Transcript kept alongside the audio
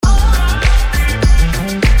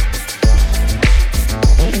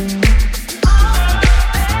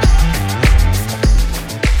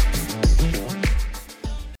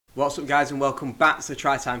What's up, guys, and welcome back to the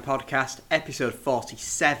Try Time Podcast, episode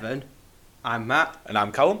 47. I'm Matt. And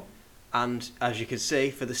I'm Callum. And as you can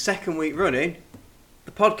see, for the second week running,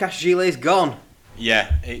 the podcast gilet's gone.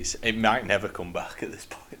 Yeah, it might never come back at this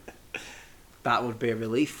point. That would be a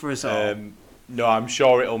relief for us all. No, I'm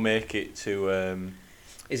sure it'll make it to...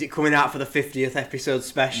 Is it coming out for the 50th episode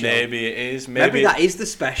special? Maybe it is. Maybe that is the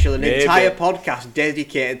special, an entire podcast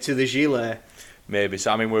dedicated to the gilet. Maybe.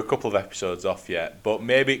 So, I mean, we're a couple of episodes off yet, but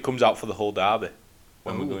maybe it comes out for the Hull Derby,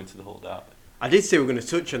 when we're going to the Hull Derby. I did say we were going to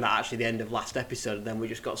touch on that, actually, the end of last episode, and then we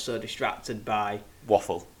just got so distracted by...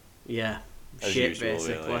 Waffle. Yeah. As shit, usual,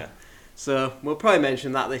 basically. really, yeah. So, we'll probably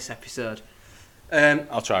mention that this episode.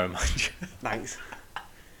 I'll try and remind you. Thanks.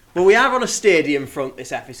 Well, we are on a stadium front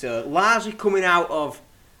this episode, largely coming out of...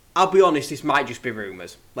 I'll be honest, this might just be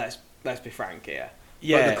rumours. Let's be frank here.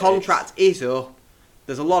 Yeah, but the contract is up.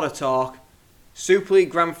 There's a lot of talk. Super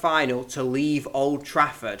League Grand Final to leave Old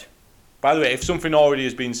Trafford. By the way, if something already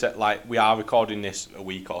has been set, like, we are recording this a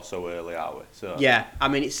week or so early, aren't we? So yeah, I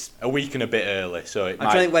mean, it's... a week and a bit early, so it I'm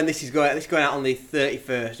trying to think when this is going. It's going out on the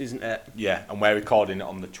 31st, isn't it? Yeah, and we're recording it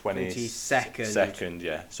on the 22nd. Second,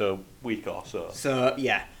 yeah. So, week or so. So,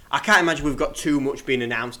 yeah. I can't imagine we've got too much being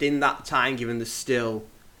announced in that time, given there's still...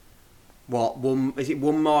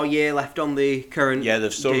 one more year left on the current Yeah,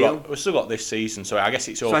 we've still got this season, so I guess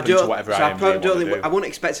it's open to whatever I do. I wouldn't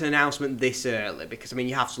expect an announcement this early, because I mean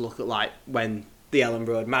you have to look at like when the Ellen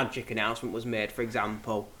Road Magic announcement was made, for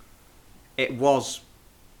example. It was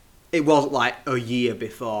like a year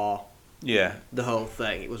before the whole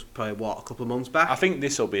thing. It was probably a couple of months back. I think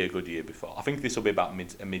this will be a good year before. I think this will be about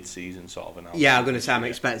a mid-season sort of announcement. Yeah, I'm going to say I'm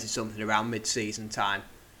expecting something around mid-season time.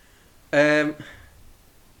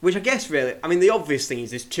 Which I guess really, I mean, the obvious thing is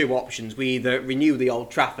there's two options. We either renew the Old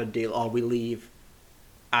Trafford deal or we leave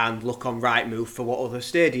and look on Rightmove for what other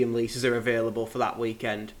stadium leases are available for that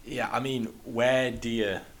weekend. Yeah, I mean, where do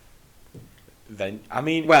you...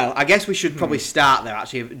 Well, I guess we should probably start there,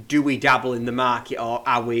 actually. Do we dabble in the market or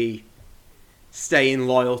are we staying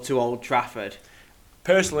loyal to Old Trafford?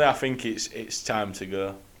 Personally, I think it's time to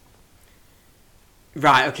go.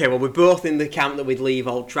 Right, okay, well, we're both in the camp that we'd leave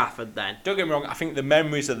Old Trafford then. Don't get me wrong, I think the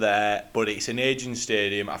memories are there, but it's an ageing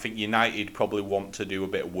stadium. I think United probably want to do a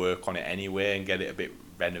bit of work on it anyway and get it a bit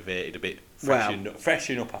renovated, a bit freshen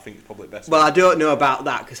up, I think is probably best. Well, I don't know about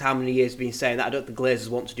that, because how many years have been saying that? I don't think the Glazers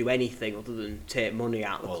want to do anything other than take money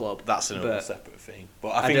out of the club. That's another separate thing.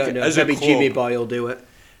 But I think don't know, as maybe a club, Jimmy Boy will do it.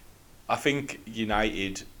 I think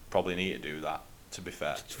United probably need to do that, to be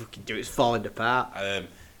fair. Just fucking do it, it's falling apart.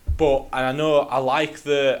 But I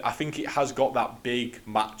think it has got that big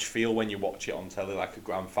match feel when you watch it on telly, like a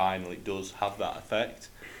grand final. It does have that effect.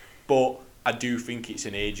 But I do think it's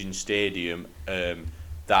an ageing stadium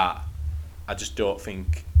that I just don't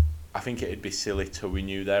think... I think it'd be silly to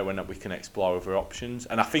renew there when we can explore other options.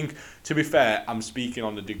 And I think, to be fair, I'm speaking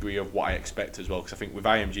on the degree of what I expect as well, because I think with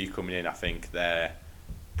IMG coming in, I think they're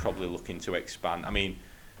probably looking to expand. I mean,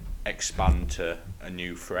 expand to a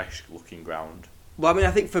new, fresh-looking ground. Well, I mean,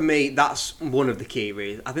 I think for me, that's one of the key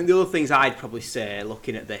reasons. I think the other things I'd probably say,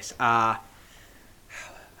 looking at this, are...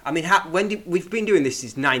 I mean, we've been doing this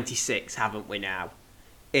since 96, haven't we now?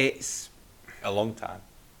 It's... a long time.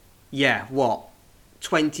 Yeah, what?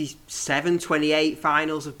 27, 28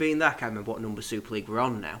 finals have been there? I can't remember what number Super League we're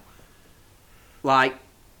on now. Like,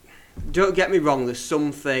 don't get me wrong, there's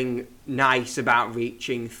something nice about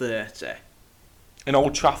reaching 30. And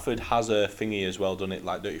Old Trafford has a thingy as well, doesn't it?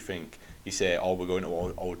 Like, don't you think? You say, we're going to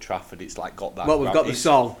Old Trafford. It's like got that... Well, we've got the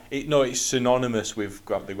song. It's synonymous with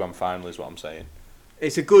the Grand Final, is what I'm saying.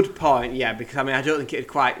 It's a good point, yeah, because, I mean, I don't think it'd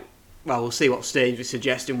quite... Well, we'll see what Stage is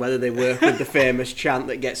suggesting, whether they work with the famous chant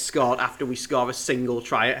that gets scored after we score a single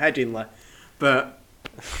try at Headingley. But,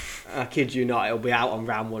 I kid you not, it'll be out on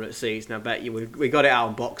round one at season, I bet you. We got it out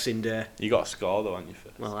on Boxing Day. You got to score, though, haven't you,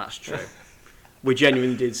 first? Well, that's true. We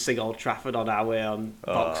genuinely did sing Old Trafford on our way on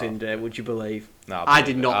Boxing Day, would you believe? No, I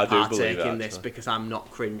did not partake in this because I'm not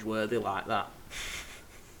cringe-worthy like that.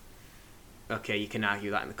 Okay, you can argue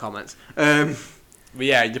that in the comments. But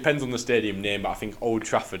yeah, it depends on the stadium name, but I think Old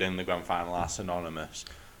Trafford and the Grand Final are synonymous.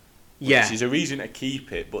 Yeah. Which is a reason to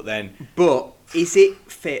keep it, but then... But is it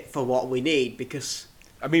fit for what we need? Because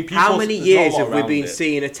I mean, how many years have we been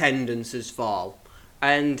seeing attendances fall?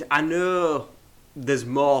 And I know there's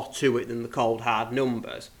more to it than the cold, hard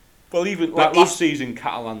numbers. Well, even last season,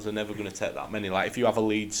 Catalans are never going to take that many. Like, if you have a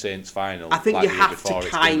Leeds Saints final... I think like you have to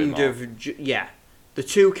kind of... Yeah. The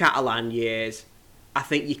two Catalan years... I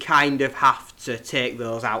think you kind of have to take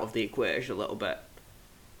those out of the equation a little bit.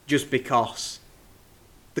 Just because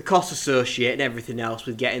the costs associated and everything else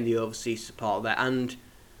with getting the overseas support there. And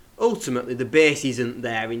ultimately the base isn't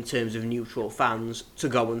there in terms of neutral fans to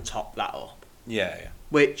go and top that up. Yeah.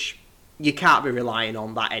 Which you can't be relying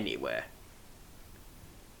on that anyway.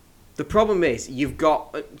 The problem is you've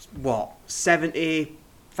got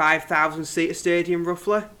 75,000 seater stadium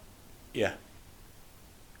roughly. Yeah.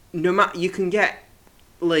 No matter, you can get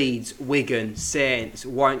Leeds, Wigan, Saints,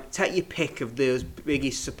 Warren, take your pick of those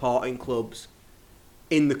biggest supporting clubs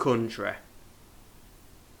in the country.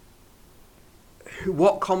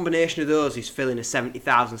 What combination of those is filling a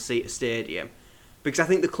 70,000 seater stadium? Because I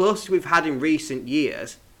think the closest we've had in recent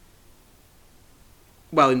years,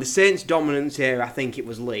 well, in the Saints' dominance era, I think it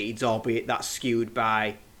was Leeds, albeit that's skewed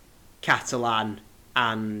by Catalan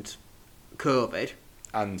and COVID.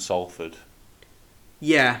 And Salford.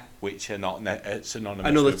 Yeah. Which are not synonymous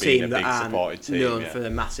Another with being team a that big aren't supported team. known for the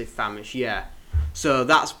massive famish, yeah. So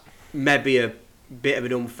that's maybe a bit of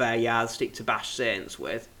an unfair yardstick to bash Saints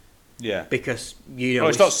with. Yeah. Because, you know... No,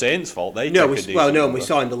 it's not Saints' fault. They no, take a decent number. we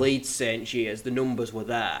saw in the Leeds Saints years, the numbers were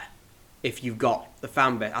there. If you've got the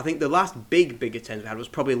fan base. I think the last big attendance we had was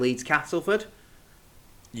probably Leeds Castleford.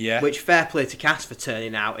 Yeah. Which fair play to Cass for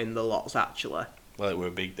turning out in the lots, actually. Well, it were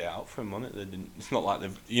a big day out for them, wasn't it? They didn't. It's not like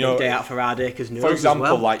they've. Big day out for Ardacres Nose. For example,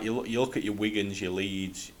 as well. like you look at your Wigans, your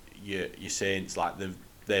Leeds, your Saints, like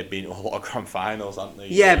they've been to a lot of grand finals, haven't they?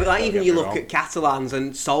 Yeah, but like even you look at Catalans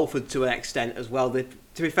and Salford to an extent as well. To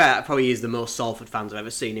be fair, that probably is the most Salford fans I've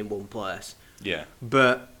ever seen in one place. Yeah.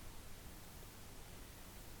 But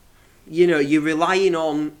you know, you're relying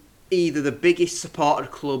on either the biggest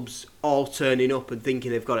supported clubs all turning up and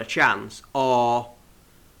thinking they've got a chance, or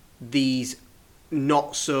these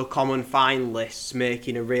not so common finalists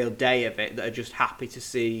making a real day of it that are just happy to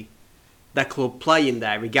see their club playing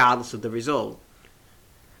there regardless of the result.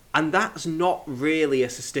 And that's not really a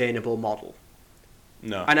sustainable model.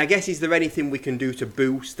 No. And I guess, is there anything we can do to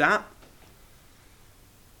boost that?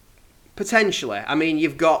 Potentially. I mean,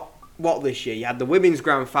 you've got, what this year? You had the women's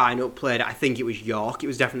grand final played at, I think it was York. It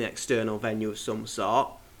was definitely an external venue of some sort.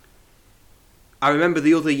 I remember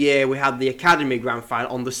the other year we had the Academy Grand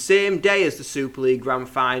Final on the same day as the Super League Grand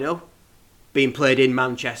Final, being played in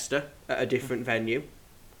Manchester at a different venue.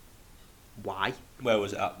 Why? Where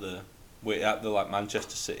was it at the like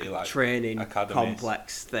Manchester City like training Academy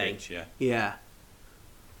complex thing? Pitch, yeah. Yeah.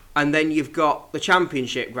 And then you've got the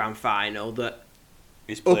Championship Grand Final that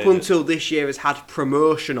up until this year has had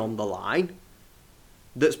promotion on the line.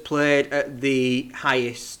 That's played at the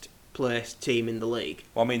highest placed team in the league.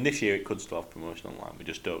 Well, I mean, this year it could still have promotion online. We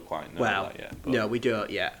just don't quite know that yet. But no, we don't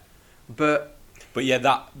yet. But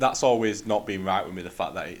yeah, that's always not been right with me. The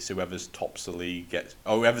fact that it's whoever's tops the league gets,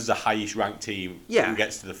 or whoever's the highest ranked team who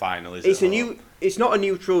gets to the final. It's not a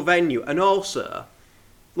neutral venue, and also,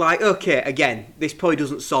 like, okay, again, this probably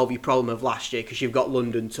doesn't solve your problem of last year because you've got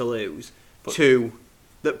London to lose. Two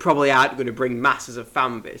that probably aren't going to bring masses of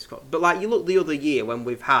fan base. But like, you look the other year when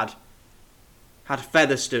we've had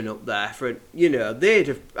Featherstone up there for, you know,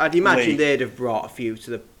 I'd imagine they'd have brought a few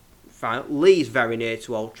to the final. Lee's very near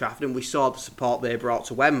to Old Trafford, and we saw the support they brought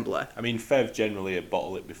to Wembley. I mean, Fev generally a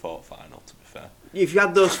bottle it before final, to be fair. If you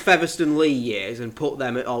had those Featherstone Lee years and put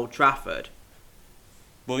them at Old Trafford.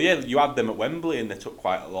 Well, yeah, you had them at Wembley and they took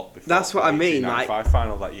quite a lot before. That's what I mean. Like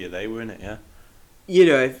final that year, they were in it, yeah. You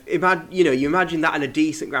know, you imagine that in a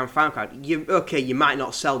decent grand final crowd. You might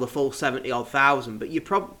not sell the full 70,000, but you're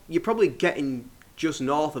probably getting just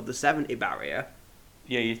north of the 70 barrier.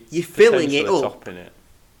 Yeah, you're filling it up topping it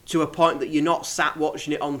to a point that you're not sat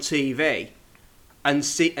watching it on TV and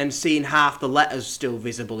seeing half the letters still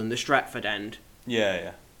visible in the Stretford end.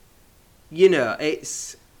 Yeah. You know,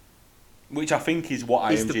 it's... Which I think is what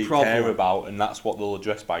IMG care about, and that's what they'll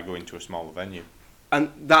address by going to a smaller venue. And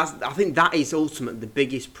I think that is ultimately the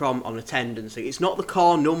biggest problem on attendance. It's not the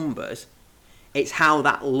core numbers, it's how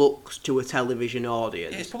that looks to a television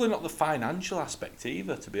audience. Yeah, it's probably not the financial aspect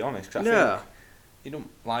either, to be honest. Cause I think, you know,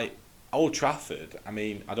 like Old Trafford, I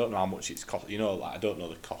mean, I don't know how much it's cost. You know, like I don't know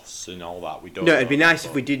the costs and all that. We don't. No, it'd be nice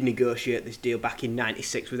if we did negotiate this deal back in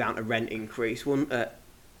 '96 without a rent increase, wouldn't it?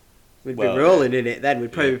 We'd be rolling in it then.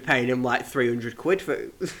 We'd probably be paying him like 300 quid for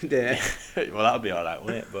a day. Well, that'd be alright,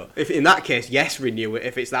 wouldn't it? But if in that case, yes, renew it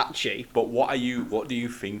if it's that cheap. But what do you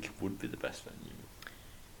think would be the best venue?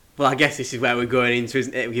 Well, I guess this is where we're going into,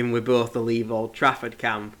 isn't it? Given we're both the Leave Old Trafford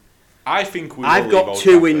camp. I've got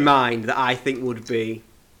two in mind that I think would be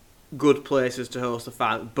good places to host a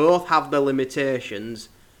final. Both have their limitations,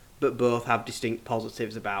 but both have distinct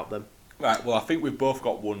positives about them. Right, well, I think we've both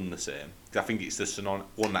got one the same. I think it's the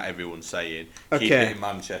one that everyone's saying. Okay. Keep it in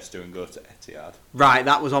Manchester and go to Etihad. Right,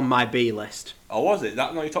 that was on my B list. Oh, was it?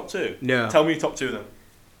 That not your top two? No. Tell me your top two then.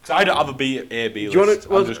 So I don't have a B Do you list.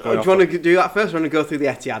 want I'm to do that first? Or want to go through the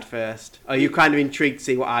Etihad first? Are you kind of intrigued to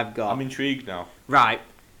see what I've got? I'm intrigued now. Right.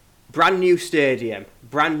 Brand new stadium.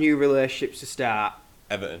 Brand new relationships to start.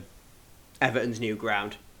 Everton's new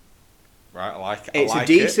ground. Right, I like it. It's a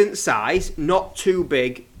decent size, not too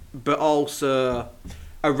big, but also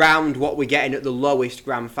around what we're getting at the lowest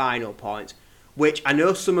grand final points. Which I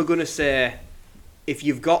know some are going to say, if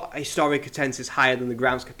you've got historic attendance higher than the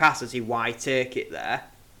ground's capacity, why take it there?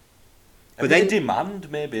 But then demand,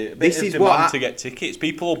 maybe. A bit of demand to get tickets.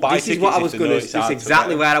 People will buy tickets. This is what I was going to. This is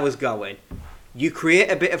exactly where I was going. You create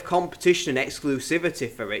a bit of competition and exclusivity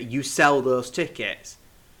for it. You sell those tickets.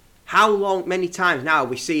 Many times now are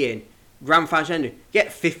we seeing grand final ending? Get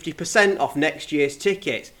 50% off next year's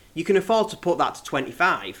tickets. You can afford to put that to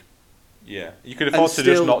 25. Yeah, you can afford to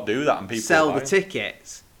just not do that and people sell the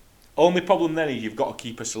tickets. Only problem then is you've got to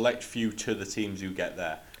keep a select few to the teams who get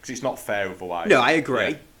there because it's not fair otherwise. No, I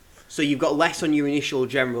agree. Yeah. So you've got less on your initial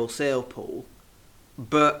general sale pool.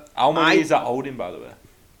 But how many is that holding, by the way?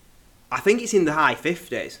 I think it's in the high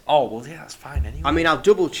 50s. Oh, well, yeah, that's fine anyway. I mean, I'll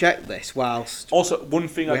double check this whilst also, one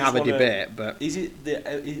thing we have a debate. But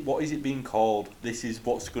what is it being called? This is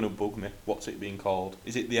what's going to bug me. What's it being called?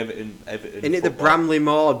 Is it the Everton? Isn't it the Bramley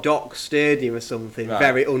Moore Dock Stadium or something? Right.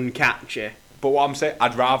 Very uncatchy. But what I'm saying,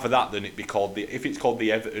 I'd rather that than it be called if it's called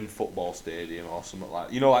the Everton Football Stadium or something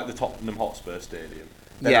like like the Tottenham Hotspur Stadium.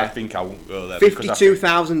 Then I think I won't go there.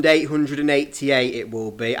 52,888 it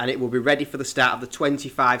will be, and it will be ready for the start of the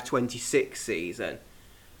 25-26 season,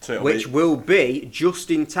 which will be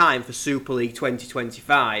just in time for Super League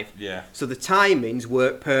 2025. Yeah. So the timings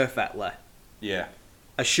work perfectly. Yeah.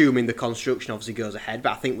 Assuming the construction obviously goes ahead,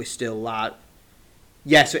 but I think we're still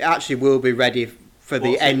yeah, so it actually will be ready for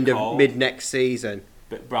the end of mid next season.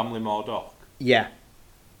 But Bramley Moore Dock. Yeah.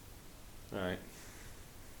 Right.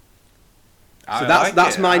 So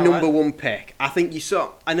that's my number one pick. I think you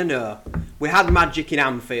saw. I don't know. We had Magic in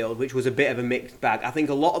Anfield, which was a bit of a mixed bag. I think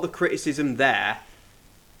a lot of the criticism there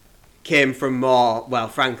came from more, well,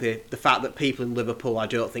 frankly, the fact that people in Liverpool, I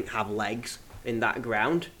don't think, have legs in that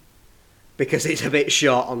ground because it's a bit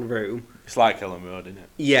short on room. It's like Ellen Road, isn't it?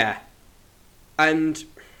 Yeah, and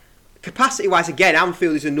capacity-wise, again,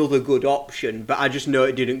 Anfield is another good option, but I just know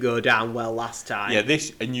it didn't go down well last time. Yeah,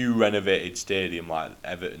 a new renovated stadium like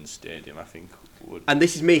Everton Stadium, I think, would... And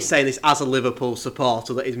this is me saying this as a Liverpool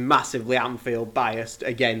supporter that is massively Anfield biased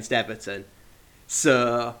against Everton.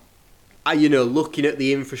 So, looking at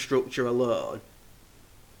the infrastructure alone,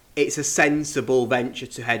 it's a sensible venture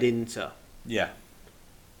to head into. Yeah.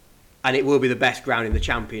 And it will be the best ground in the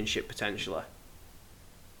Championship, potentially.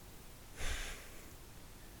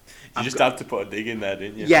 You just had to put a dig in there,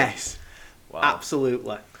 didn't you? Yes, wow.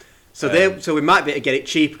 Absolutely. So so we might be able to get it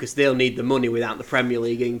cheap because they'll need the money without the Premier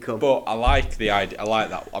League income. But I like the idea. I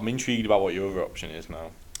like that. I'm intrigued about what your other option is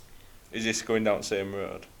now. Is this going down the same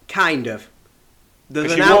road? Kind of.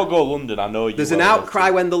 Because you won't go London, I know you. There's an outcry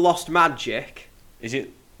when they lost Magic. Is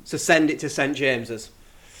it? So send it to St James's.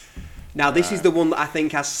 Now this is the one that I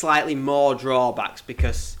think has slightly more drawbacks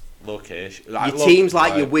because location. Your teams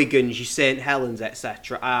like your Wigans, your St Helens,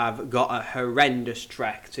 etc. have got a horrendous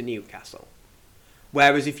trek to Newcastle.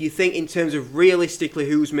 Whereas if you think in terms of realistically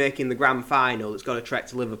who's making the grand final that's got a trek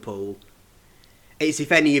to Liverpool, it's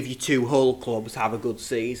if any of your two Hull clubs have a good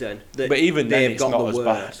season. But even then, it's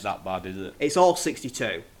not as that bad, is it? It's all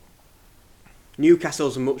 62.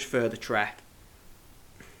 Newcastle's a much further trek.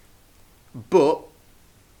 But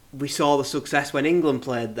we saw the success when England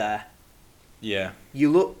played there. Yeah.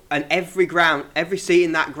 You look, and every seat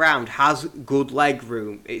in that ground has good leg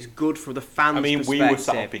room. It's good for the fans' perspective. We were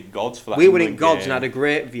sat up in Gods for that. We were in Gods and had a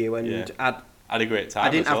great view, and had a great time.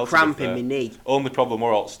 I didn't have cramp in my knee. Only problem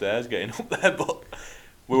we're upstairs getting up there, but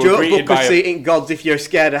we were greeted by a seat in Gods if you're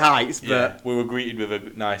scared of heights. But yeah, we were greeted with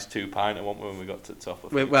a nice 2-pinter, weren't we, when we got to the top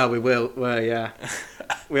of it? Yeah.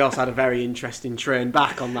 We also had a very interesting train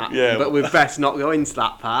back on that, yeah, but we'd best not go into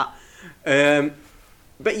that part.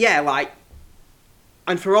 But yeah, like.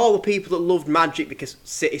 And for all the people that loved Magic because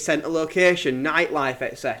city centre location, nightlife,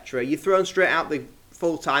 etc., you're thrown straight out the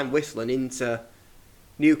full-time whistling into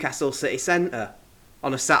Newcastle city centre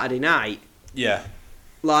on a Saturday night. Yeah.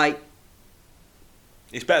 Like...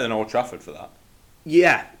 It's better than Old Trafford for that.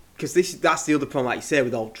 Yeah, because that's the other problem, like you say,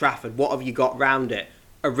 with Old Trafford. What have you got round it?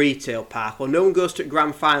 A retail park. Well, no one goes to a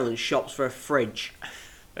grand final and shops for a fridge.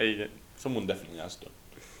 Someone definitely has done.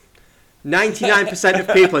 99%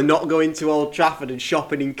 of people are not going to Old Trafford and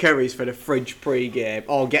shopping in Currys for the fridge pre-game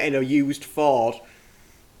or getting a used Ford.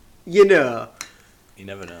 You know. You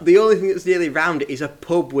never know. The only thing that's nearly round it is a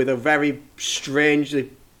pub with a very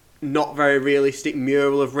strangely not very realistic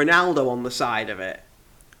mural of Ronaldo on the side of it.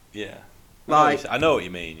 Yeah. Like, I know what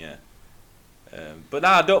you mean, yeah. But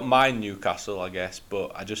I don't mind Newcastle, I guess,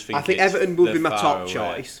 but I just think Everton would be my they're top far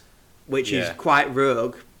away. choice, which is quite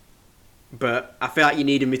rogue. But I feel like you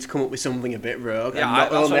needed me to come up with something a bit rogue. Yeah,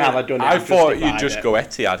 and not only have I done it, I I've thought you'd justified just it. go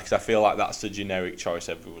Etihad because I feel like that's the generic choice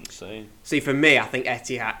everyone's saying. See, for me, I think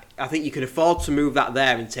Etihad. I think you can afford to move that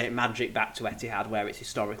there and take Magic back to Etihad, where it's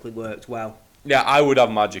historically worked well. Yeah, I would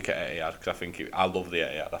have Magic at Etihad because I love the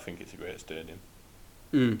Etihad. I think it's a great stadium.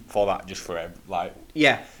 For that, just for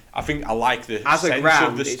Yeah, I think I like the as sense a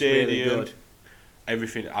ground, of the it's stadium. really good.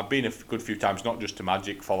 Everything. I've been a good few times, not just to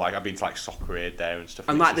Magic, for I've been to Soccer Aid there and stuff.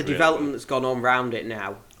 And like the development that's gone on around it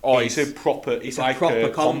now. Oh, it's a proper. It's like a proper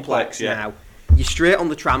complex yeah. now. You're straight on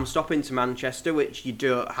the tram stop into Manchester, which you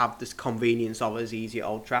don't have this convenience of as easy at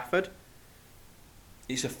Old Trafford.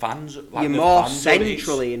 It's a fans. You're more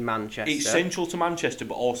centrally in Manchester. It's central to Manchester,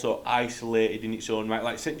 but also isolated in its own right.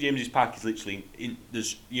 Like St James's Park is literally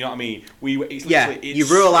there's. You know what I mean? You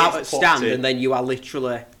roll out at stand and then you are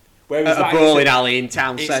literally. Whereas at a bowling alley in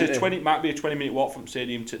town centre. It might be a 20-minute walk from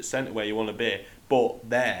stadium to the centre where you want to be, but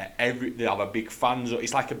they have a big fan zone.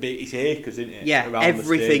 It's like it's acres, isn't it? Yeah,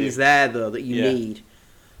 everything's there though that you need,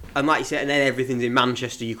 and like you said, and then everyth's in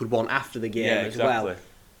Manchester you could want after the game as well.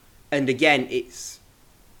 And again, it's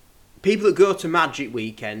people that go to Magic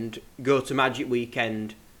Weekend. You've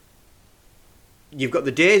got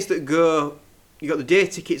the days that go. You've got the day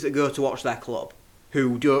tickets that go to watch their club,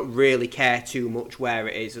 who don't really care too much where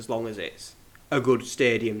it is as long as it's a good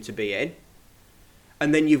stadium to be in.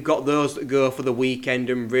 And then you've got those that go for the weekend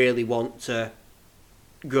and really want to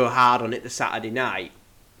go hard on it the Saturday night.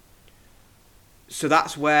 So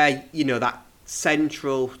that's where, that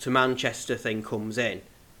central to Manchester thing comes in.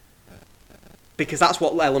 Because that's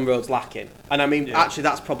what Ellen Road's lacking. And I mean, actually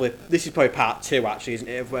this is probably part 2 actually, isn't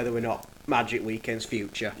it, of whether we're not Magic Weekend's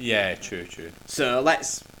future. Yeah, true. So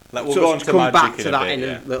we'll go on to come Magic back to in that a bit,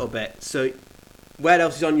 in a little bit. So, where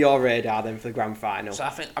else is on your radar then for the grand final? So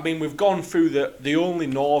we've gone through the only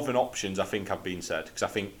northern options I think have been said because I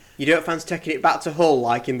think you don't fancy taking it back to Hull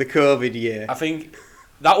like in the COVID year. I think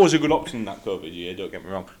that was a good option in that COVID year. Don't get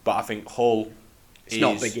me wrong, but I think Hull it's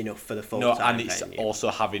not big enough for the full time. And it's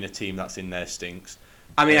also having a team that's in there stinks.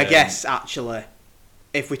 I mean, I guess actually,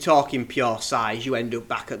 if we're talking pure size, you end up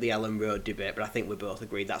back at the Ellen Road debate. But I think we both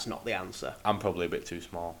agreed that's not the answer. I'm probably a bit too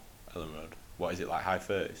small. Ellen Road. What is it like? High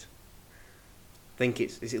 30s? I think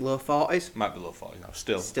is it low 40s? Might be low 40s now.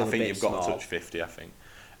 Still I a think bit you've got small. to touch 50. I think.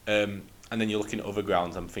 And then you're looking at other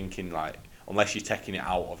grounds. I'm thinking unless you're taking it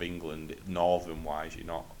out of England, northern wise, you're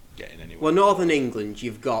not getting anywhere. Well, northern England,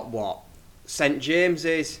 you've got what? St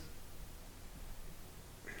James's.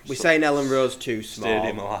 We're saying Ellen Road's too small.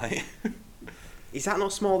 Stadium Light. Is that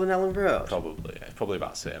not smaller than Ellen Road? Probably. Yeah. It's probably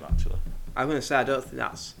about the same actually. I'm going to say I don't think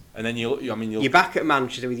that's. And then you're back at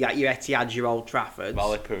Manchester with your Etihad, your Old Trafford.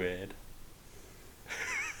 Valley Parade.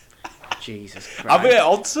 Jesus Christ. I'll be at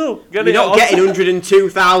Odsal. You're not getting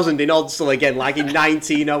 102,000 in Odsal again, like in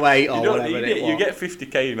 1908 or whatever it was. You get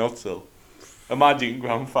 50k in Odsal. Imagine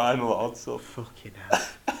grand final at Odsal. Fucking hell.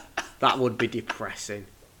 That would be depressing.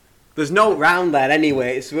 There's no round there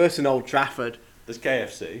anyway. It's worse than Old Trafford. There's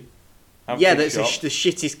KFC. Yeah, that's the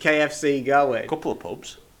shittest KFC going. A couple of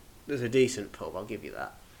pubs. There's a decent pub, I'll give you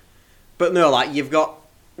that. But no, you've got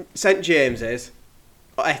St James's,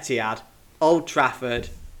 Etihad, Old Trafford,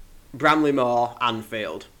 Bramley Moor,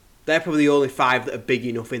 Anfield. They're probably the only 5 that are big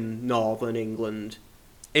enough in Northern England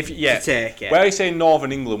to take it. Where I say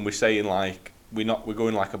Northern England, we're saying we're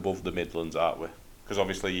going above the Midlands, aren't we? Because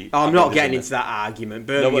obviously... I'm not getting into that argument.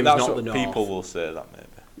 Birmingham's not the North. People will say that,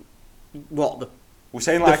 maybe. What, we're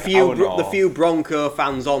saying the few Bronco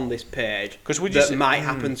fans on this page that might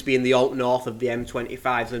happen to be in the alt-north of the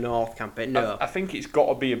M25, the North campaign. No. I think it's got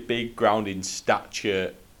to be a big ground in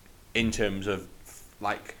stature in terms of,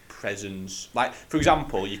 presence. For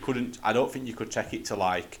example, I don't think you could take it to,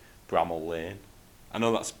 Bramall Lane. I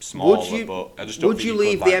know that's smaller, but I just don't think you could. Would you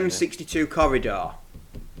leave the M62 corridor?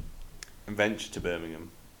 And venture to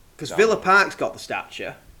Birmingham. Because Villa Park's got the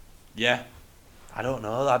stature. Yeah. I don't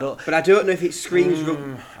know. But I don't know if it screams...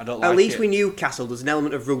 I don't At least with Newcastle, there's an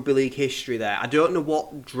element of rugby league history there. I don't know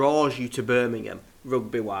what draws you to Birmingham,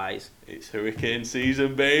 rugby-wise. It's hurricane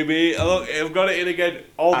season, baby. Look, I've got it in again.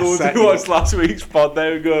 All those who watched last week's pod,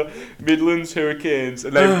 there we go. Midlands Hurricanes.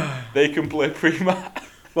 And then they can play pre-match.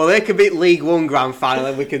 Well, they could beat League One grand final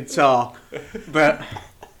and we can talk. But,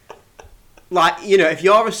 if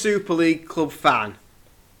you're a Super League club fan...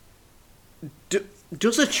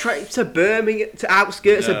 Does a trip to Birmingham, to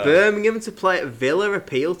outskirts of Birmingham to play at Villa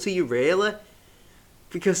appeal to you, really?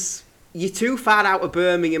 Because you're too far out of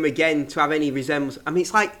Birmingham again to have any resemblance. I mean,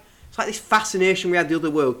 it's like It's like this fascination we had the other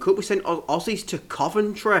World Cup. We sent Aussies to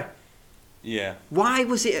Coventry. Yeah. Why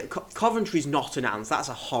was it at Coventry's not announced? That's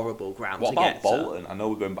a horrible ground What to about get Bolton? I know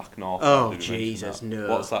we're going back north. Oh, Did we mention Jesus, that? no.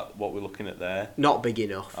 What's that? What we're looking at there? Not big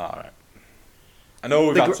enough. All right. I know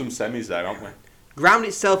we've had some semis there, haven't we? Ground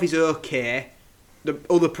itself is okay. The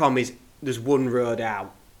other problem is there's one road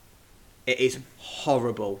out. It is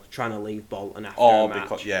horrible trying to leave Bolton after a match.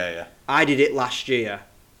 Because yeah. I did it last year,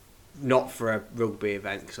 not for a rugby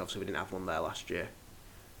event because obviously we didn't have one there last year,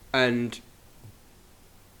 and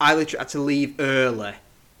I literally had to leave early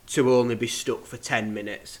to only be stuck for 10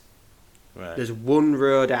 minutes. Right. There's one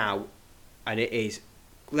road out, and it is.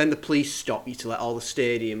 Then the police stop you to let all the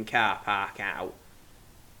stadium car park out,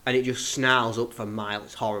 and it just snarls up for miles.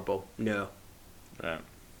 It's horrible. No. Right.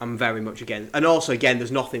 I'm very much against. And also, again,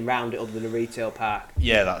 there's nothing round it other than a retail park.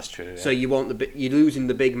 Yeah, that's true. Yeah. So you're losing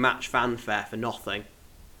the big match fanfare for nothing.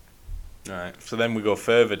 Right. So then we go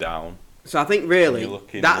further down. So I think really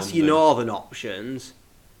that's London. your northern options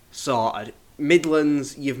sorted.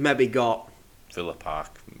 Midlands, you've maybe got Villa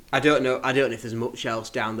Park. I don't know if there's much else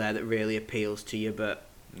down there that really appeals to you, but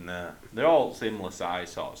Nah, they're all similar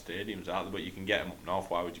size sort of stadiums, aren't they? But you can get them up north.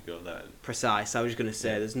 Why would you go there? precise. I was just going to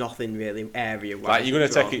say there's nothing really area wise. Like you're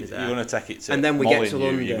gonna take it. You're gonna take it to. And then we get to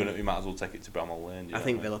Molyneux, London. You might as well take it to Bramall Lane. I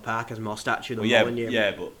think Villa Park has more statue than yeah, Molyneux.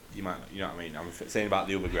 yeah, but you might. You know what I mean? I'm saying about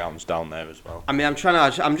the other grounds down there as well. I mean, I'm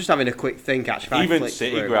just having a quick think actually. Even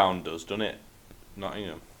City Ground does, doesn't it?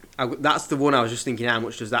 Nottingham. That's the one I was just thinking. How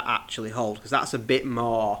much does that actually hold? Because that's a bit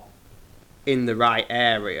more in the right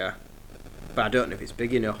area, but I don't know if it's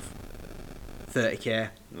big enough. 30k,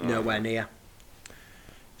 nowhere near.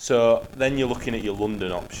 So then you're looking at your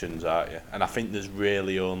London options, aren't you? And I think there's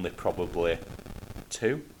really only probably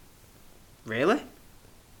 2, Really?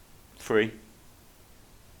 3.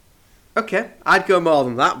 Okay, I'd go more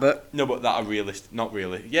than that, but No, but that are realistic. Not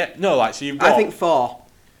really. Yeah, no, like so you've got. I think 4.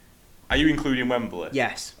 Are you including Wembley?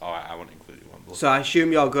 Yes. All right, I won't include Wembley. So I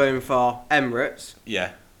assume you're going for Emirates,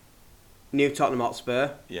 Yeah, New Tottenham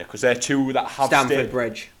Hotspur, yeah, because they're 2 that have Stamford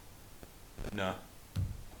Bridge. No,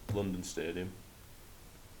 London Stadium.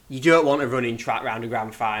 You don't want a running track round a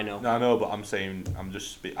grand final. No, I know, but I'm saying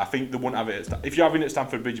I think they wouldn't have it. If you're having it at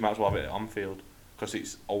Stamford Bridge, you might as well have it at Anfield because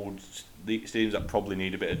it's old stadiums that probably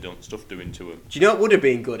need a bit of stuff doing to them. Do you know what would have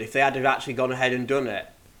been good if they had actually gone ahead and done it?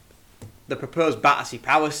 The proposed Battersea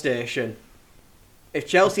Power Station. If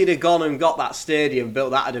Chelsea had gone and got that stadium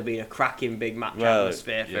built, that would have been a cracking big match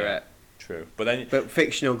atmosphere for it. True, but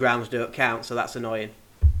fictional grounds don't count, so that's annoying.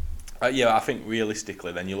 Yeah, I think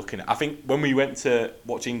realistically, then you're looking at. I think when we went to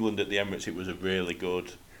watch England at the Emirates, it was a really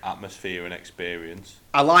good atmosphere and experience.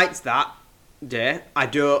 I liked that day. I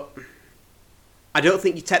don't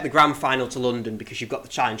think you take the grand final to London because you've got the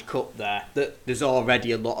Challenge Cup there. There's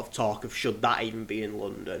already a lot of talk of should that even be in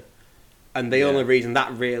London, and the only reason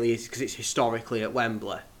that really is because it's historically at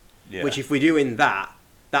Wembley. Yeah. Which if we're doing that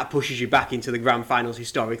pushes you back into the grand finals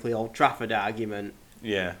historically Old Trafford argument.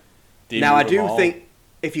 Yeah. Now I do think.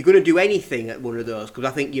 If you're going to do anything at one of those, because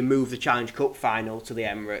I think you move the Challenge Cup final to the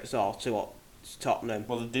Emirates or to Tottenham.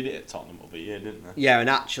 Well, they did it at Tottenham over year, didn't they? Yeah, and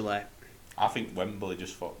actually, I think Wembley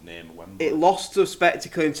just for name of Wembley. It lost the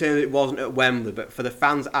spectacle in terms of it wasn't at Wembley, but for the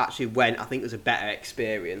fans that actually went, I think it was a better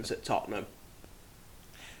experience at Tottenham.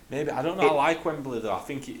 Maybe, I don't know. I like Wembley though. I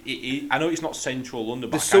think I know it's not central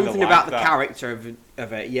London, but there's I something about the character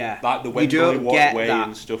of it. Yeah, like the Wembley walkway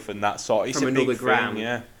and stuff and that sort. It's from a another big ground. thing,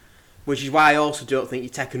 yeah. Which is why I also don't think you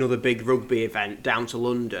take another big rugby event down to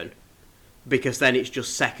London, because then it's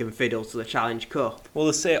just second fiddle to the Challenge Cup. Well,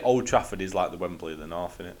 they say Old Trafford is like the Wembley of the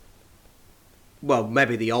North, innit? Well,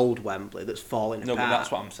 maybe the old Wembley that's falling apart. No, but that's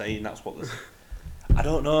what I'm saying. That's what there's. I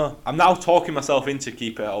don't know. I'm now talking myself into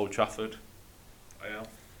keep it at Old Trafford. I am.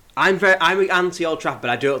 I'm anti Old Trafford, but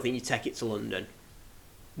I don't think you take it to London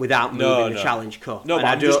without moving the Challenge Cup. No, but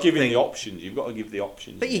I'm just giving the options. You've got to give the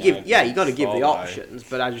options. But you got to give the options.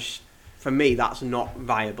 But for me, that's not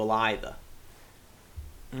viable either.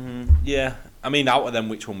 Yeah, I mean, out of them,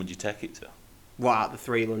 which one would you take it to? What out of the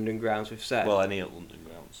 3 London grounds we've said? Well, any at London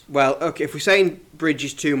grounds. Well, okay, if we're saying Bridge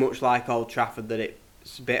is too much like Old Trafford, that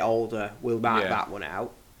it's a bit older, we'll mark that one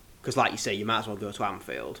out. Because, like you say, you might as well go to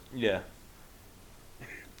Anfield. Yeah.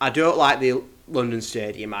 I don't like the London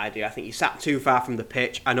Stadium idea. I think you sat too far from the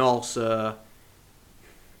pitch, and also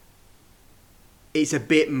it's a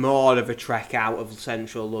bit more of a trek out of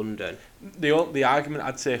central London. The argument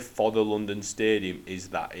I'd say for the London Stadium is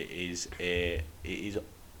that it is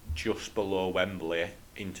just below Wembley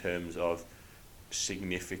in terms of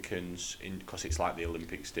significance, because it's like the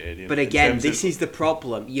Olympic Stadium. But again, this is the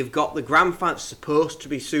problem. You've got the Grand Final supposed to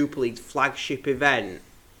be Super League's flagship event,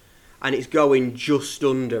 and it's going just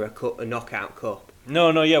under a knockout cup. No,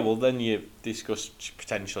 yeah. Well, then you discuss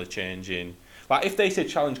potentially changing. Like if they said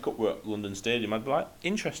Challenge Cup were at London Stadium, I'd be like,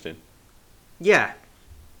 interesting. Yeah,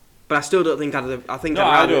 but I still don't think I'd No,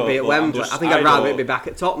 rather it be at Wembley. I think I'd rather it be back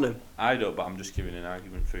at Tottenham. I don't, but I'm just giving an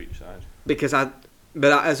argument for each side. Because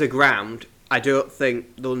but as a ground, I don't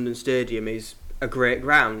think the London Stadium is a great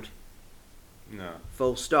ground. No.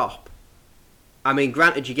 Full stop. I mean,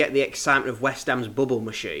 granted, you get the excitement of West Ham's bubble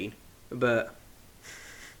machine, but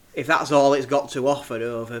if that's all it's got to offer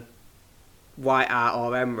over White Hart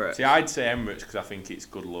or Emirates... See, I'd say Emirates because I think it's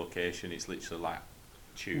good location. It's literally like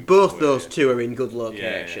tube. Both those two are in good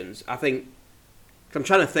locations. Yeah. I think... I'm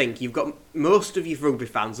trying to think. You've got... Most of your rugby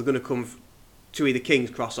fans are going to come to either King's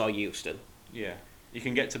Cross or Euston. Yeah. You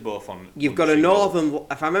can get to both on... You've got a northern...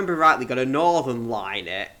 If I remember rightly, got a northern line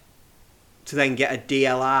it to then get a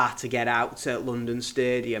DLR to get out to London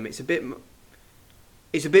Stadium. It's a bit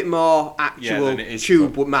more actual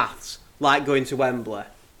tube with maths, like going to Wembley.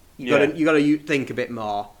 You got to think a bit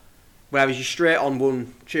more. Whereas you're straight on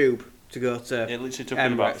one tube to go to. It literally took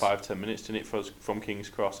them about 5-10 minutes, didn't it, for us from King's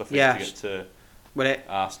Cross? I think to get to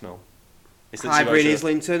Arsenal. It's Highbury and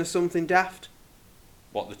Islington or something daft.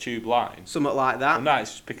 What, the tube line? Something like that. Well, no,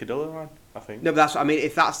 it's just Piccadilly line, I think. No, but that's what I mean.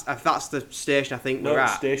 If that's the station, I think we're at.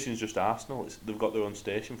 No, the station's just Arsenal. They've got their own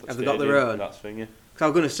station for the stadium. Have they got their own? That's thingy. Because I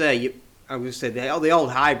was going to say, the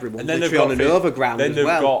old Highbury one, literally on an overground as well. Then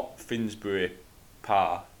they've got Finsbury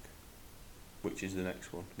Park, which is the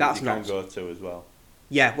next one. That's you can go to as well.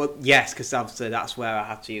 Yeah, well, yes, because obviously that's where I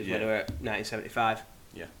had to use when we were at 1975.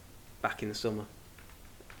 Yeah. Back in the summer.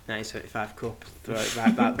 1975 Cup. Throw it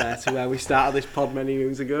right back there to where we started this pod many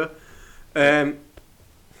moons ago.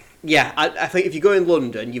 Yeah, I think if you go in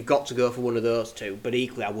London, you've got to go for one of those two. But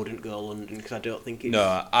equally, I wouldn't go London because I don't think it's...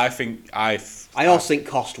 No, I think I also think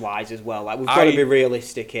cost-wise as well. Like we've got to be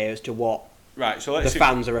realistic here as to what the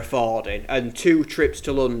fans are affording. And 2 trips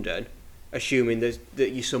to London, assuming that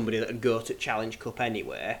you're somebody that would go to Challenge Cup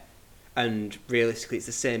anyway, and realistically it's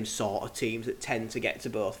the same sort of teams that tend to get to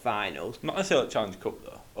both finals. Not necessarily at Challenge Cup,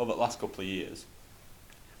 though, over the last couple of years.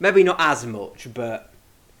 Maybe not as much, but...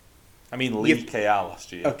 I mean, League KR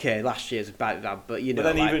last year. Okay, last year's about that, but you know,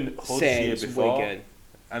 but then like even Hud's year before, Wigan.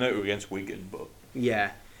 I know it was against Wigan, but...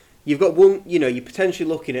 Yeah. You've got one, you're potentially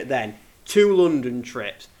looking at then 2 London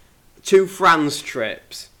trips, 2 France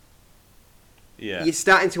trips. Yeah. You're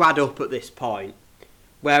starting to add up at this point.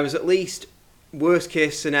 Whereas at least, worst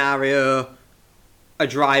case scenario, a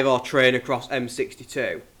drive or train across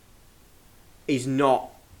M62 is not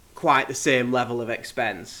quite the same level of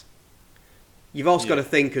expense. You've also got to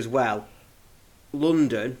think as well,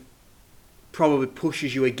 London probably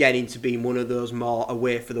pushes you again into being one of those more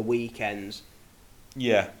away for the weekends.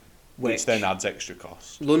 Yeah, which then adds extra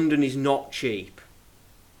costs. London is not cheap.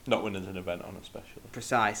 Not when there's an event on, especially.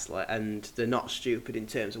 Precisely, and they're not stupid in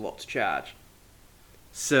terms of what to charge.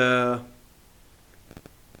 So,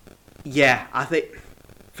 yeah, I think...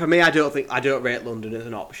 For me, I don't rate London as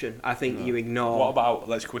an option. I think you ignore... What about,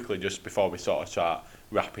 let's quickly, just before we sort of start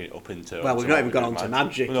wrapping it up into... Well, we've not even gone on to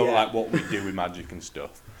Magic yet. Like what we do with Magic and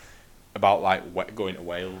stuff. About like going to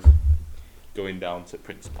Wales, going down to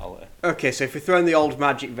Principality. Okay, so if we're throwing the old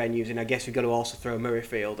Magic venues in, I guess we've got to also throw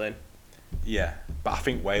Murrayfield in. Yeah, but I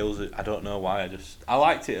think Wales, I don't know why, I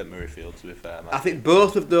liked it at Murrayfield, to be fair. I think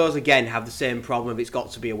both of those, again, have the same problem of it's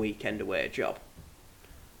got to be a weekend away job.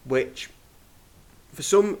 Which... For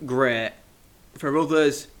some, great. For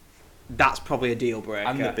others, that's probably a deal breaker.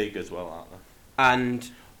 And they're big as well, aren't they? And...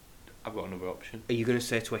 I've got another option. Are you going to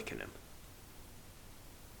say Twickenham?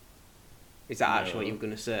 Is that actually what you were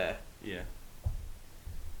going to say? Yeah.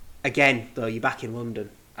 Again, though, you're back in London.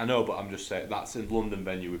 I know, but I'm just saying, that's a London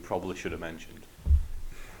venue we probably should have mentioned.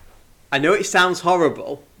 I know it sounds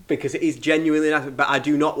horrible, because it is genuinely nice, but I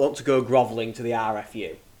do not want to go grovelling to the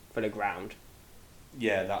RFU for the ground.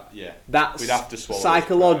 Yeah, That's we'd have to swallow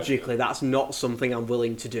psychologically, that's not something I'm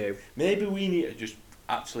willing to do. Maybe we need to just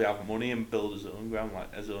actually have money and build his own ground,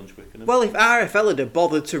 like his own Twickenham. Well, if RFL had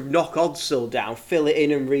bothered to knock Oddsall down, fill it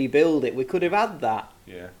in and rebuild it, we could have had that.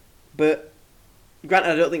 Yeah. But,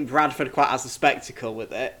 granted, I don't think Bradford quite has the spectacle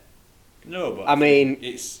with it. No, but... I mean,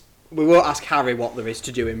 we won't ask Harry what there is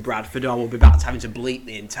to do in Bradford, or we'll be back to having to bleep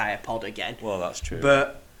the entire pod again. Well, that's true.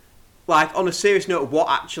 But... Like, on a serious note, what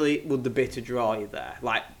actually would the bit to draw you there?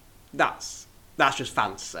 Like, that's just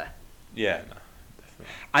fantasy. Yeah, no,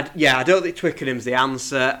 definitely. I don't think Twickenham's the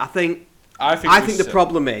answer. I think the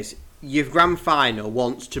problem is, your grand final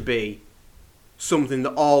wants to be something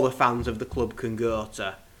that all the fans of the club can go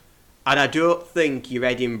to. And I don't think your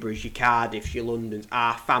Edinburghs, your Cardiffs, your Londons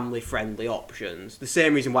are family-friendly options. The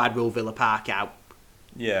same reason why I'd rule Villa Park out.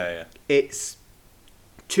 Yeah. It's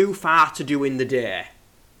too far to do in the day.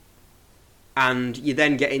 And you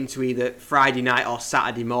then get into either Friday night or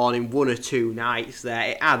Saturday morning, 1 or 2 nights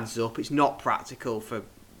there. It adds up. It's not practical for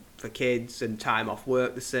kids, and time off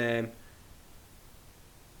work the same.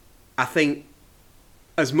 I think,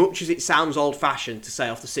 as much as it sounds old-fashioned to say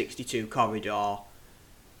off the 62 corridor,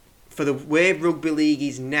 for the way rugby league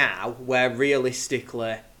is now, where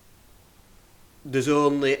realistically there's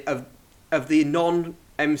only, of the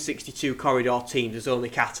non-M62 corridor teams, there's only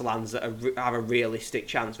Catalans that have a realistic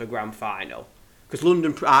chance for grand final. Because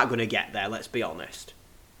London aren't going to get there, let's be honest.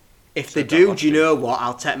 If they do you know what?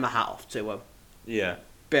 I'll take my hat off to them. Yeah.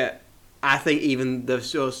 But I think even the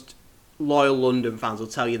most loyal London fans will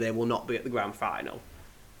tell you they will not be at the grand final.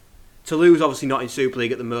 Toulouse obviously not in Super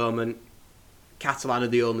League at the moment. Catalan are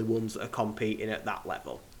the only ones that are competing at that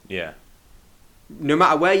level. Yeah. No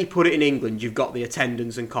matter where you put it in England, you've got the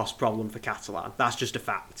attendance and cost problem for Catalan. That's just a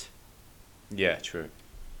fact. Yeah, true.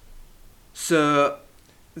 So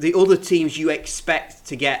the other teams you expect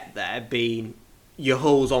to get there being your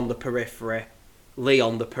Hulls on the periphery, Lee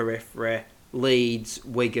on the periphery, Leeds,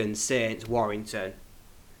 Wigan, Saints, Warrington.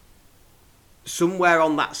 Somewhere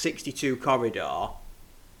on that 62 corridor,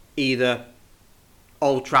 either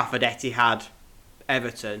Old Trafford, Etihad,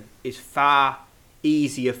 Everton, is far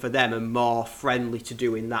easier for them and more friendly to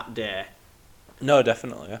do in that day. No,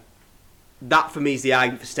 definitely, yeah. That for me is the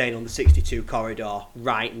argument for staying on the 62 corridor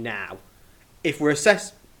right now. If we're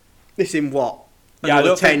assessing this in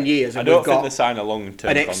another 10 years, and I don't we've think got they sign a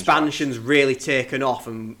long-term an contract. expansion's really taken off,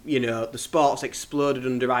 and the sport's exploded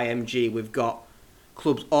under IMG. We've got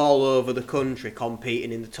clubs all over the country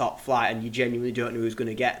competing in the top flight, and you genuinely don't know who's going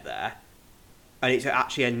to get there. And it's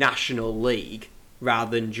actually a national league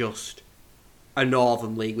rather than just a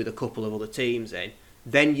northern league with a couple of other teams in.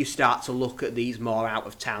 Then you start to look at these more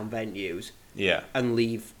out-of-town venues, and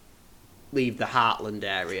leave the heartland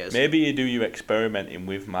areas. Maybe you do your experimenting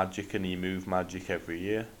with Magic and you move Magic every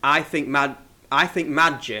year. I think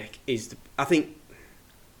Magic is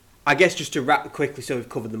I guess just to wrap quickly, so we've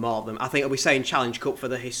covered them all of them. I think, are we saying Challenge Cup for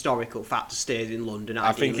the historical factor stays in London?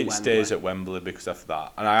 I think it stays at Wembley because of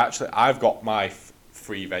that. And I've got my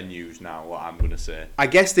 3 venues now, what I'm going to say. I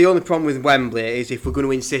guess the only problem with Wembley is if we're going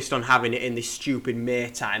to insist on having it in this stupid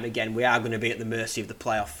May time again, we are going to be at the mercy of the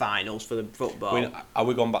playoff finals for the football. Are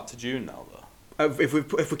we going back to June now, though? If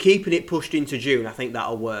we're keeping it pushed into June, I think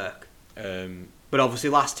that'll work. But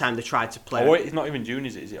obviously last time they tried to play... Oh, wait, it's not even June,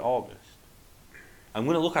 is it? Is it August? I'm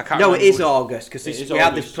going to look, I can't remember. No, it is August, because we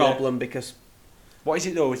had this problem because... What is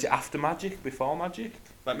it, though? Is it after Magic, before Magic?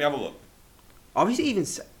 Let me have a look. Or is it even...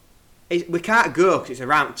 we can't go because it's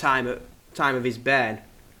around time of his ban.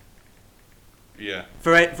 Yeah.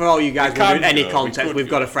 For all you guys wondering, any context, we've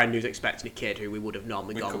got a friend who's expecting a kid who we would have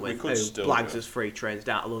normally gone with, who blags us free trains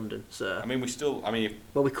down to London. So.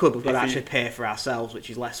 We could, we've got to actually pay for ourselves, which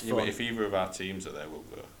is less fun. But if either of our teams are there, we'll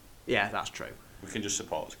go. Yeah, that's true. We can just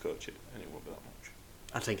support as coach it, and it won't be that much.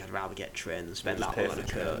 I think I'd rather get trained than spend that long on a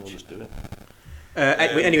coach. We'll just do it.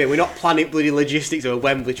 Anyway, we're not planning bloody logistics of a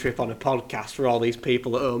Wembley trip on a podcast for all these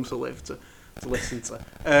people at home to listen to.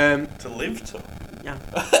 To live to? Yeah.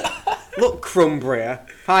 Look, Crumbria,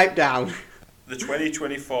 pipe down. The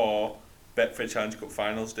 2024 Betfred Challenge Cup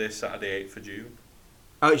Finals Day, Saturday, 8th of June.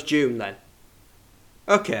 Oh, it's June then.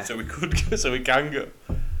 Okay. So we can go.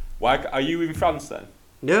 Why are you in France then?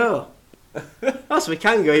 No. Oh, so we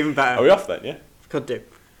can go even better. Are we off then? Yeah. Could do.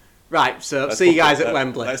 Right. So see you guys at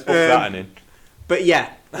Wembley. Let's book that in. But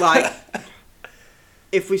yeah, like,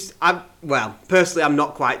 personally, I'm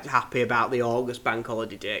not quite happy about the August bank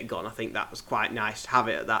holiday date gone. I think that was quite nice to have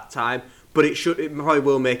it at that time. But it probably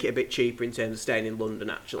will make it a bit cheaper in terms of staying in London,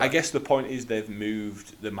 actually. I guess the point is they've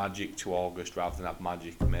moved the Magic to August rather than have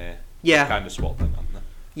Magic May. Yeah. They've kind of swapped them, haven't they?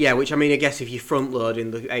 Yeah, which, I guess if you front load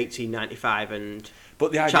in the 1895 and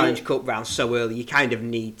Challenge Cup round so early, you kind of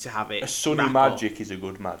need to have it. A sunny Magic is a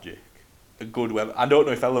good Magic. A good weather. I don't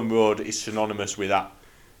know if Ellen Road is synonymous with that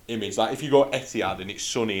image. Like, if you go Etihad and it's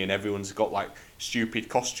sunny and everyone's got, like, stupid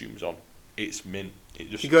costumes on, it's mint.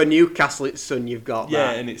 If you go Newcastle, it's sun, you've got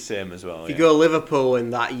that. Yeah, and it's same as well. If you go Liverpool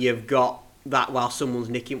and that, you've got that while someone's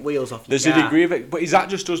nicking wheels off your There's car. a degree of it, but is that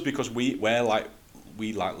just us because we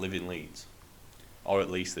live in Leeds? Or at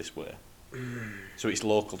least this way. So it's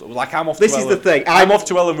local. Like, I'm off to is the thing. I'm off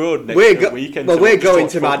to Ellen Road next weekend. Well, we're going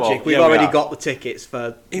to Magic. We've already got the tickets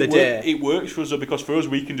for the day. It works for us, though, because for us,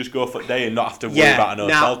 we can just go for the day and not have to worry about an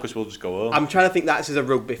hotel because we'll just go home. I'm trying to think that as a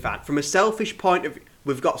rugby fan. From a selfish point of view,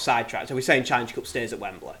 we've got sidetracked. So we're saying Challenge Cup stays at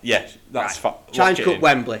Wembley. Yes, that's fine. Challenge Cup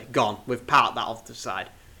Wembley, gone. We've parked that off to the side.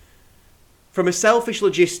 From a selfish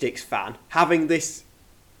logistics fan, having this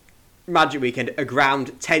Magic Weekend, a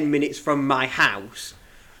ground 10 minutes from my house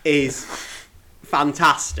is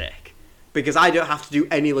fantastic because I don't have to do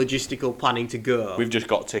any logistical planning to go. We've just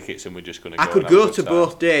got tickets and we're just going to go. I could go to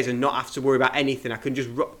both days and not have to worry about anything. I can just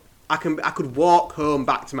I could walk home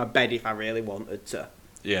back to my bed if I really wanted to.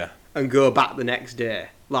 Yeah. And go back the next day.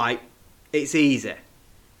 Like, it's easy.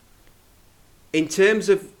 In terms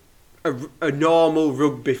of a normal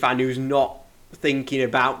rugby fan who's not thinking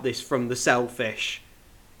about this from the selfish,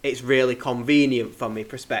 it's really convenient from my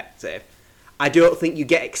perspective. I don't think you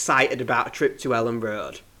get excited about a trip to Ellen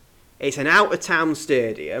Road. It's an out-of-town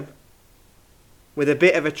stadium with a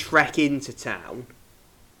bit of a trek into town.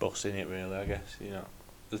 Busing it, really, I guess.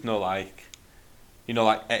 There's no like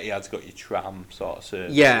Etihad's got your tram sort of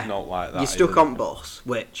service. Yeah, it's not like that. You're stuck on bus,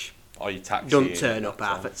 which or your taxi don't turn up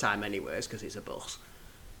half at the time anyways because it's a bus.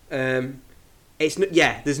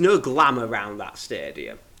 There's no glamour around that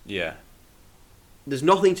stadium. Yeah. There's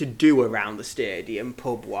nothing to do around the stadium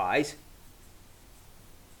pub-wise.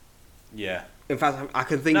 Yeah. In fact, I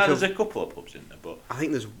can think of... there's a couple of pubs in there, but...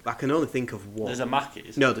 I can only think of one. There's a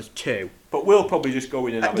Mackey's. No, there's two. But we'll probably just go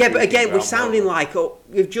in and have a Yeah, but drink again, around we're sounding like...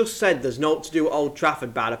 we've just said there's naught to do at Old Trafford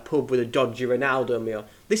about a pub with a dodgy Ronaldo meal.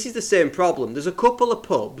 This is the same problem. There's a couple of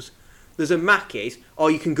pubs, there's a Mackey's, or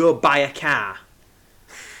you can go buy a car.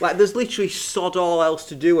 Like, there's literally sod all else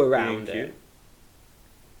to do around it.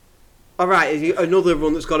 Alright, another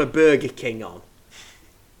one that's got a Burger King on.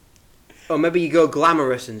 Or maybe you go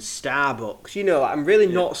glamorous and Starbucks. I'm really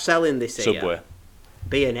not selling this here. Subway.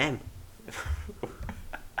 B&M.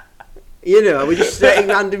 We're just setting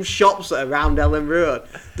random shops around Ellen Road.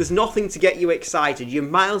 There's nothing to get you excited. You're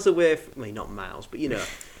miles away from... Well, not miles, but you're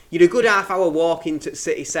a good half-hour walk into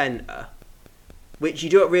city centre, which you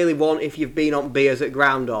don't really want if you've been on beers at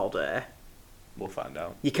ground all day. We'll find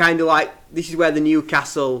out. You kind of like... This is where the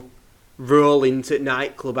Newcastle roll into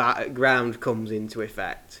nightclub out at ground comes into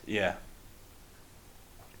effect. Yeah.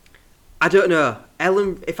 I don't know.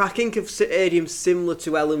 If I think of stadiums similar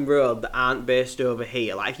to Ellen Road that aren't based over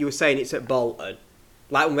here, like if you were saying it's at Bolton,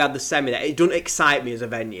 like when we had the semi there, it doesn't excite me as a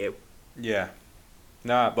venue. Yeah.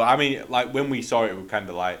 Nah, but I mean, like when we saw it, we were kind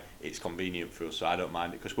of like, it's convenient for us, so I don't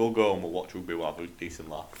mind it, because we'll go and we'll watch rugby, we'll have a decent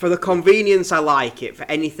laugh. For the convenience, I like it. For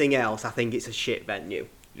anything else, I think it's a shit venue.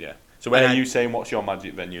 Yeah. So when are you saying, what's your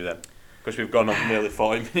magic venue then? Because we've gone on nearly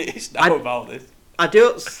 40 minutes now about this. I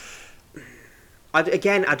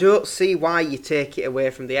don't see why you take it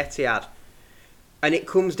away from the Etihad. And it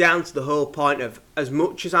comes down to the whole point of, as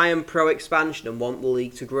much as I am pro-expansion and want the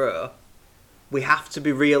league to grow, we have to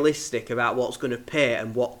be realistic about what's going to pay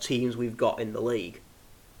and what teams we've got in the league.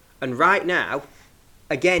 And right now,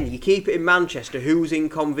 again, you keep it in Manchester, who's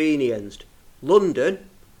inconvenienced? London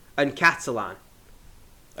and Catalan.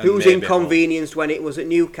 Who's inconvenienced when it was at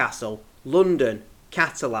Newcastle? London,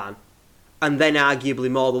 Catalan, and then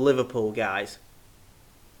arguably more the Liverpool guys.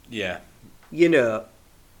 Yeah.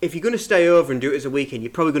 If you're going to stay over and do it as a weekend,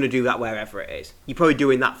 you're probably going to do that wherever it is. You're probably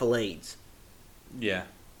doing that for Leeds. Yeah.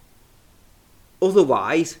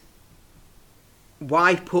 Otherwise,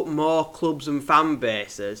 why put more clubs and fan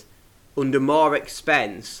bases under more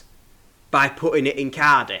expense by putting it in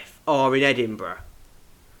Cardiff or in Edinburgh?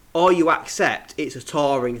 Or you accept it's a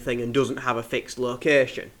touring thing and doesn't have a fixed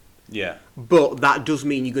location. Yeah. But that does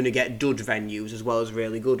mean you're going to get dud venues as well as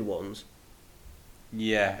really good ones.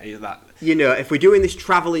 Yeah, that... If we're doing this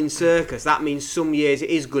travelling circus, that means some years it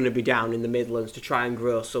is going to be down in the Midlands to try and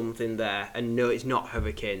grow something there. And no, it's not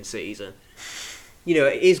hurricane season.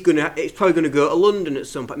 It's probably going to go to London at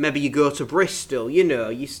some point. Maybe you go to Bristol, you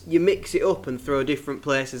mix it up and throw different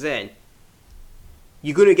places in.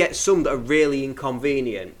 You're going to get some that are really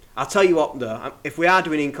inconvenient. I'll tell you what though, if we are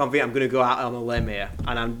doing inconvenient, I'm going to go out on a limb here.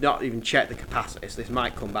 And I'm not even checked the capacity, so this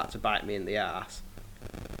might come back to bite me in the arse.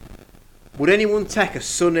 Would anyone take a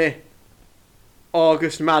sunny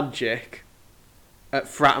August Magic at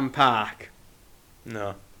Fratton Park?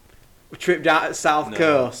 No. A trip down at South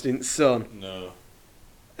Coast in sun? No.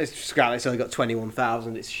 It's only got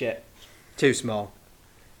 21,000, it's shit. Too small.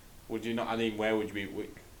 Would you not, where would you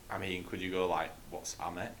be, could you go like, what's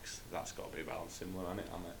Amex? That's got to be about similar, hasn't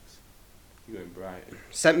it, Amex? You go in Brighton.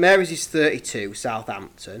 St Mary's is 32,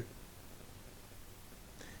 Southampton.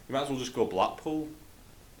 You might as well just go Blackpool.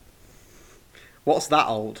 What's that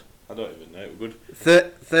old? I don't even know. Good.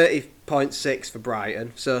 30.6 for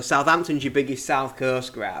Brighton. So Southampton's your biggest South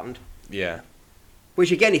Coast ground. Yeah.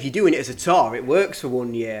 Which again, if you're doing it as a tour, it works for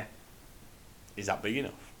 1 year. Is that big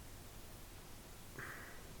enough?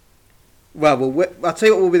 Well, I'll tell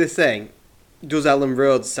you what will be the thing. Does Ellen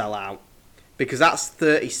Road sell out? Because that's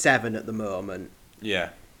 37 at the moment. Yeah.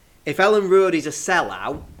 If Ellen Road is a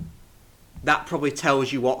sellout, that probably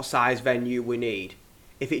tells you what size venue we need.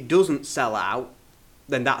 If it doesn't sell out,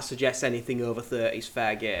 then that suggests anything over 30 is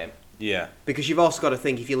fair game. Yeah. Because you've also got to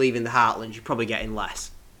think if you're leaving the Heartlands, you're probably getting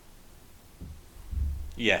less.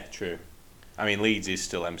 Yeah, true. I mean, Leeds is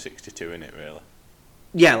still M62, isn't it, really?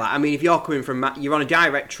 Yeah, like, I mean, if you're coming from... You're on a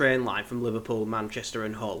direct train line from Liverpool, Manchester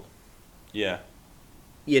and Hull. Yeah.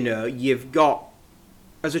 You know, you've got...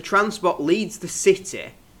 As a transport... Leeds, the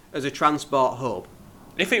city, as a transport hub...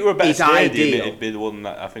 If it were a better stadium, ideal. it'd be the one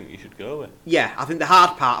that I think you should go with. Yeah, I think the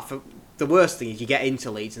hard part... for the worst thing is you get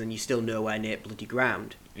into Leeds and then you're still nowhere near bloody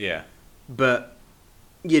ground. Yeah. But,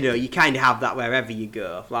 you know, you kind of have that wherever you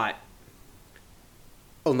go. Like...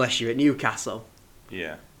 Unless you're at Newcastle.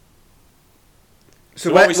 Yeah.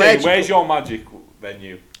 So what are we saying? Where's your Magic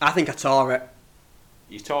venue? I think I tore it.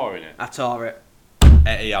 You touring it? I tore it.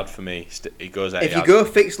 Etihad for me. It goes Etihad. If you go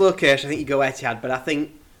fixed location, I think you go Etihad. But I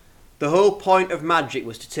think the whole point of Magic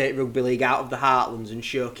was to take rugby league out of the Heartlands and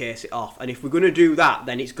showcase it off. And if we're going to do that,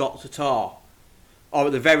 then it's got to tour. Or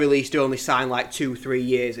at the very least, only sign like 2-3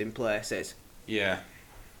 years in places. Yeah.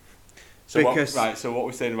 So because so what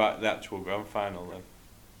we're saying about the actual grand final then?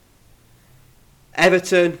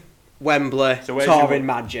 Everton, Wembley, So touring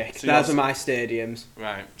Magic. So Those are my stadiums.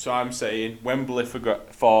 Right. So I'm saying Wembley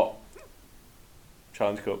for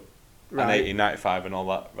Challenge Cup Right. and 1895 and all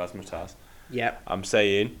that razzmatazz. Yep. I'm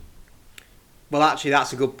saying Well, actually,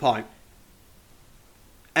 that's a good point.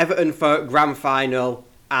 Everton for grand final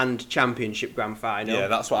and championship grand final. yeah,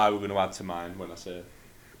 that's what I was going to add to mine when I say.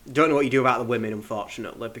 Don't know what you do about the women,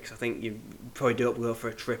 unfortunately, because I think you probably don't go for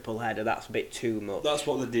a triple header. That's a bit too much. That's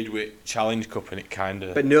what they did with Challenge Cup, and it kind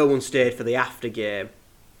of. But no one stayed for the after game.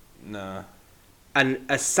 Nah. And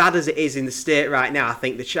as sad as it is in the state right now, I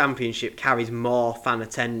think the championship carries more fan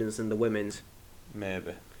attendance than the women's.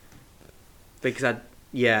 Maybe. Because I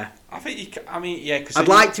think because I'd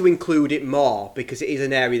like to include it more because it is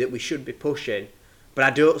an area that we should be pushing, but I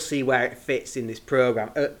don't see where it fits in this programme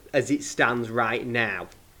as it stands right now.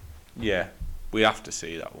 Yeah, we have to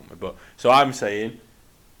see that, won't we? But so I'm saying,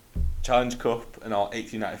 Challenge Cup and all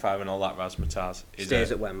 1895 and all that razzmatazz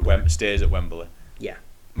Stays at Wembley. Stays at Wembley. Yeah.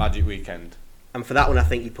 Magic Weekend. And for that one, I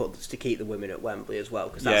think you put to keep the women at Wembley as well,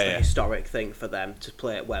 because that's the Yeah. historic thing for them to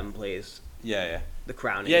play at Wembley is Yeah. the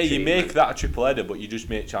crowning. Yeah, you achievement. make that a triple header, but you just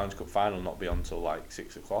make Challenge Cup final not be on till like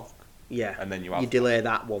 6 o'clock. Yeah. And then you delay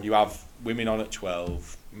that one. You have women on at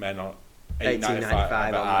 12, men on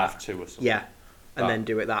 1895 at on half that. 2 or something. Yeah. And then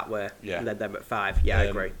do it that way. Yeah. And then them at 5. Yeah, I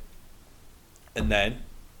agree. And then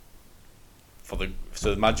so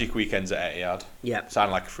the Magic Weekend's at Etihad. Yeah.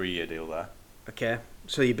 Sound like a 3-year deal there. Okay.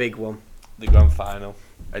 So your big one. The grand final.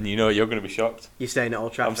 And you know you're going to be shocked. You're staying at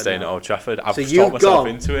Old Trafford. I'm staying now. at Old Trafford. I've So talked you've myself gone-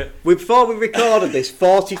 into it. Before we recorded this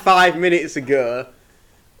 45 minutes ago,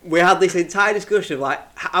 we had this entire discussion of like,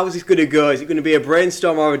 how is this going to go? Is it going to be a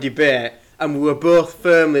brainstorm or a debate? And we were both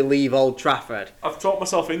firmly leave Old Trafford. I've talked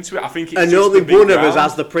myself into it. I think it's And just only the big one of us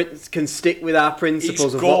ground. has can stick with our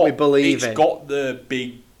principles of what we believe in. It's got the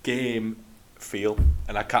big game feel,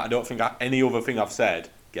 and I don't think any other thing I've said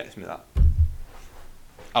gets me that.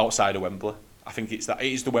 Outside of Wembley, I think it's that.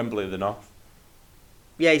 It is the Wembley of the North.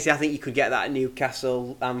 Yeah, you see, I think you could get that at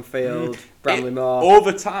Newcastle, Anfield, Bramley-Moore.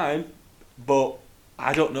 Over time, but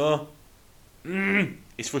I don't know.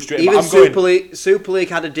 It's frustrating. Even but I'm going, Super League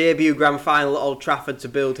had a debut grand final at Old Trafford to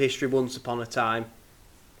build history once upon a time.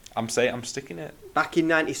 I'm sticking it. Back in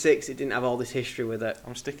 '96, it didn't have all this history with it.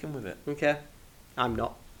 I'm sticking with it. Okay, I'm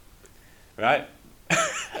not. Right.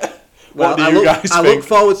 Well, What do you guys I think? look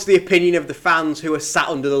forward to the opinion of the fans who are sat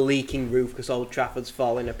under the leaking roof because Old Trafford's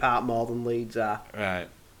falling apart more than Leeds are. Right.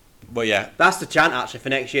 But yeah. That's the chant actually for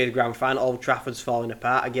next year's grand final. Old Trafford's falling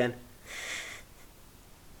apart again.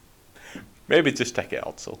 Maybe just take it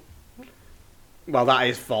also. Well, that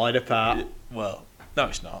is falling apart. Well, no,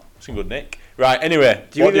 it's not. It's in good nick. Right. Anyway,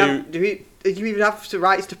 Do you even have the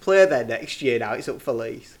rights to play there next year now? It's up for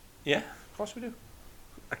lease. Yeah, of course we do.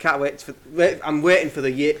 I can't wait I'm waiting for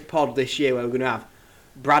the pod this year where we're going to have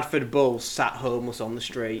Bradford Bulls sat homeless on the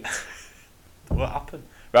street. What happened?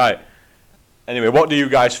 Right. Anyway, what do you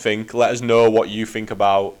guys think? Let us know what you think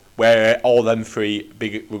about where all them 3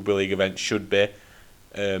 big rugby league events should be.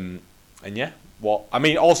 And yeah,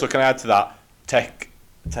 also can I add to that?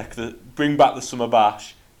 Bring back the Summer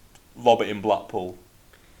Bash, lob it in Blackpool.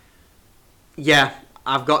 Yeah,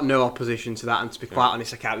 I've got no opposition to that, and to be quite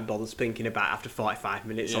honest, I can't be bothered thinking about it after 45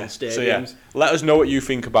 minutes on stadiums. So yeah, let us know what you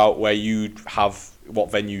think about where you'd have, what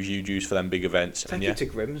venues you'd use for them big events. Take it to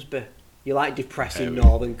Grimsby. You like depressing Here we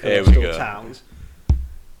northern coastal go. towns.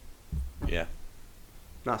 Yeah.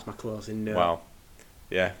 That's my closing note. Wow.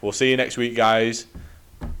 Yeah, we'll see you next week, guys.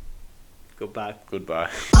 Goodbye. Goodbye.